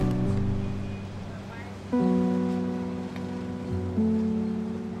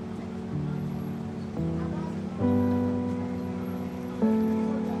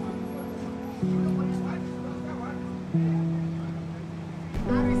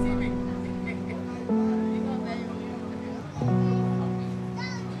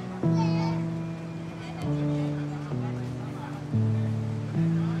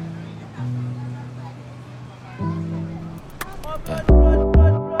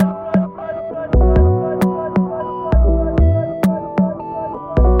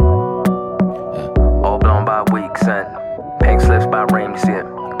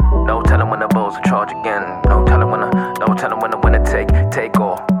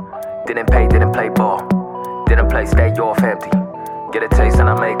Didn't pay, didn't play ball. Didn't play, stay off empty. Get a taste and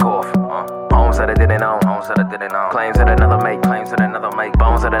I make off. Homes that I didn't own. Claims that another make. Bones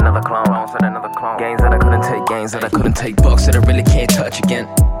that another clone. Gains that I couldn't take. Bucks that I really can't touch again.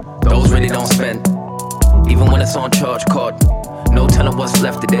 Those really don't spend. Even when it's on charge card. No telling what's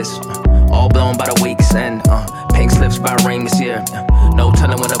left of this. All blown by the week's end. Pink slips by rain this year. No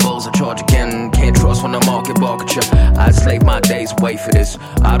telling when the bulls are charged again. Can't trust when the market bargains you. I'd slave my days away for this.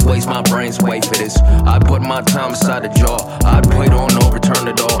 I'd waste my brains away for this. I'd put my time aside the jaw. I'd wait on no return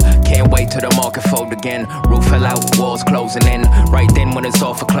at all. Can't wait till the market fold again. Roof fell out, walls closing in. Right then when it's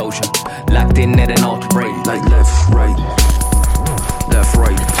all for closure. Locked in at an alter rate. Like left, right. Left,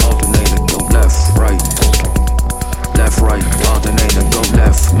 right. Alternator, go left, right. Left, right. Alternator, go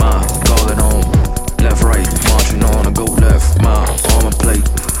left. My calling home. Left, right. Marching on and go left. My armor plate.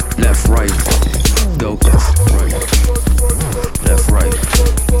 Left, right. Go left, right. Left, right.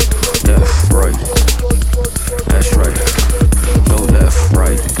 Left, right. That's right. Go left,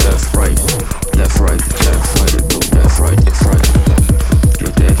 right. Left, right. Left, right. Left, right. Go left, right. Left, right.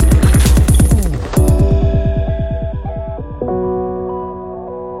 Get that.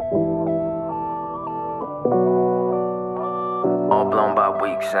 All blown by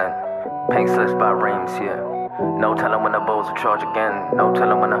weeks and pink slips by reams here. No telling when the bulls will charge again. No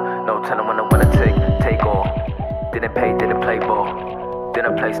telling when the winner take all. Didn't pay, didn't play ball.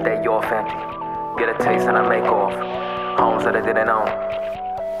 Didn't play, stay off empty. Get a taste and I make off. Homes that I didn't own.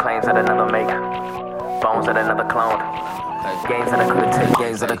 Claims that another make. Bones that another cloned. Games that I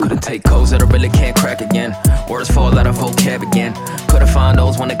couldn't take. Codes that I really can't crack again. Words fall out of vocab again. Couldn't find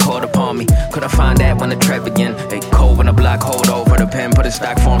those when they called upon me. Couldn't find that when the trap began. A cove in a block, hold over the pen. Put a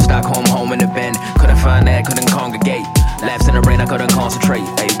stock form, home in the bin. Couldn't find that, couldn't congregate. Laps in the rain, I couldn't concentrate.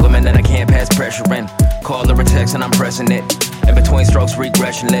 Hey, women that I can't pass pressure in. Call her a text and I'm pressing it. In between strokes,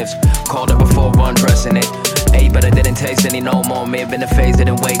 regression lives. Called her before undressing it. Hey, but I didn't taste any no more. May have been a phase,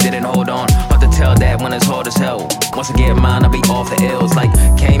 didn't wait, didn't hold on. Hard to tell that when it's hard as hell. Once I get mine, I'll be off the ills. Like,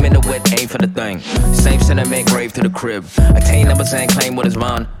 came in the wit, ain't for the thing. Same sentiment, grave to the crib. Attain numbers and claim what is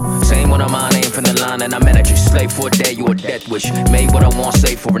mine. Same what I'm on, aim from the line. And I manage you slave for a day, you a death wish. Made what I want,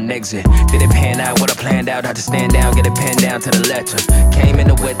 save for an exit. Didn't pan out what I planned out. Had to stand down, get it pinned down to the letter. Came in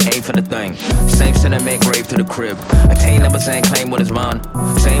the wit, ain't for the thing. Same sentiment, grave to the crib. Attain numbers and claim what is mine.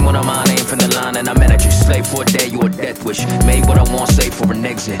 Same what I'm on, aim from the line. And I manage you slave for a day, you a death wish. Made what I want, save for an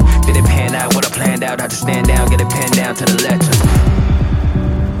exit. Didn't pan out what I planned out. Had to stand down, get it pinned down to the letter.